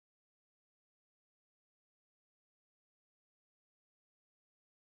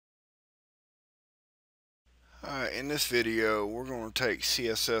In this video, we're going to take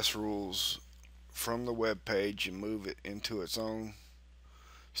CSS rules from the web page and move it into its own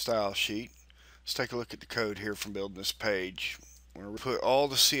style sheet. Let's take a look at the code here from building this page. We're going to put all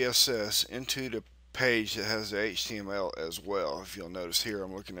the CSS into the page that has the HTML as well. If you'll notice here,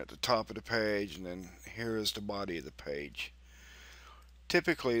 I'm looking at the top of the page, and then here is the body of the page.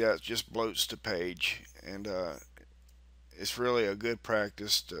 Typically, that just bloats the page, and it's really a good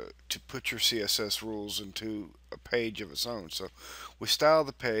practice to put your CSS rules into a page of its own. So we style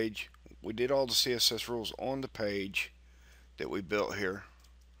the page. We did all the CSS rules on the page that we built here.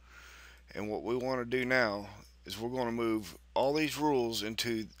 And what we want to do now is we're going to move all these rules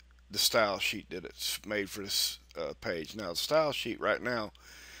into the style sheet that it's made for this page. Now the style sheet right now,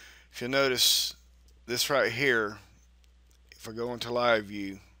 if you notice this right here, if I go into live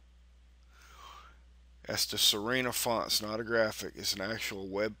view, that's the Serena font. It's not a graphic, it's an actual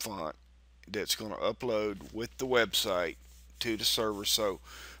web font that's going to upload with the website to the server. So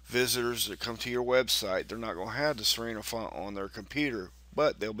visitors that come to your website, they're not going to have the Serena font on their computer,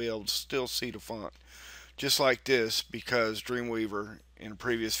 but they'll be able to still see the font just like this, because Dreamweaver, in a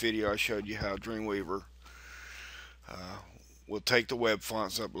previous video I showed you how Dreamweaver will take the web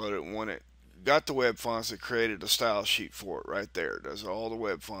fonts, upload it, and when it got the web fonts, it created a style sheet for it right there. It does all the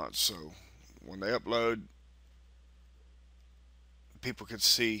web fonts, so when they upload, people can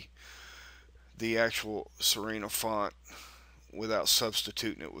see the actual Serena font without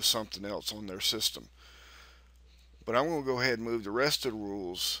substituting it with something else on their system. But I'm going to go ahead and move the rest of the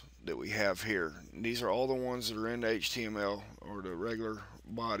rules that we have here. And these are all the ones that are in the HTML or the regular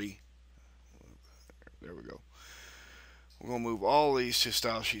body. There we go. We're going to move all these to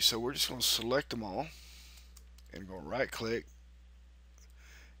style sheet. So we're just going to select them all and go right click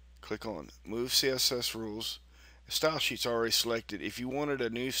on move CSS rules. The style sheet's already selected. If you wanted a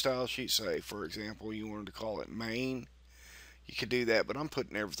new style sheet, say for example you wanted to call it main, you could do that, but I'm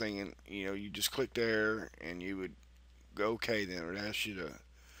putting everything in. You just click there and you would go okay. Then it would ask you to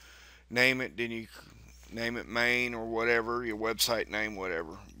name it, then you name it main or whatever, your website name,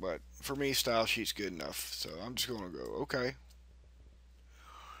 whatever. But for me, style sheet's good enough, so I'm just going to go okay.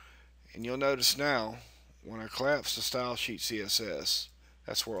 And you'll notice now when I collapse the style sheet CSS,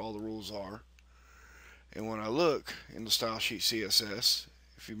 that's where all the rules are. And when I look in the style sheet CSS,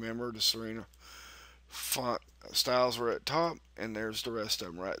 if you remember, the Serena font styles were at top, and there's the rest of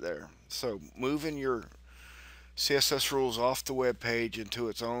them right there. So moving your CSS rules off the web page into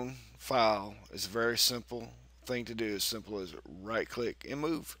its own file is a very simple thing to do. As simple as right click and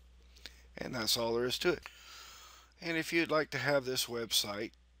move, and that's all there is to it. And if you'd like to have this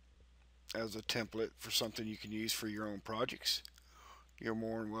website as a template for something you can use for your own projects, you're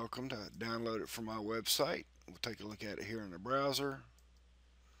more than welcome to download it from my website. We'll take a look at it here in the browser.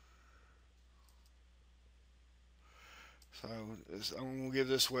 So I'm going to give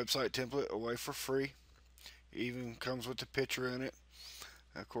this website template away for free. It even comes with a picture in it.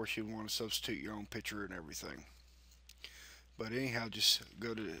 Of course, you want to substitute your own picture and everything. But anyhow, just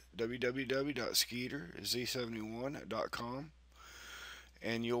go to www.skeeterz71.com,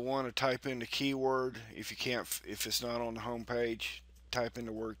 and you'll want to type in the keyword. If it's not on the home page, type in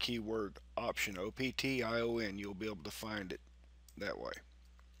the word keyword option, OPTION. You'll be able to find it that way.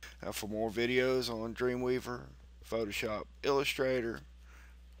 Now, for more videos on Dreamweaver, Photoshop, Illustrator,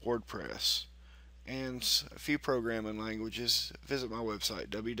 WordPress, and a few programming languages, visit my website,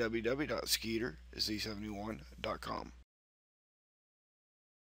 www.skeeterz71.com.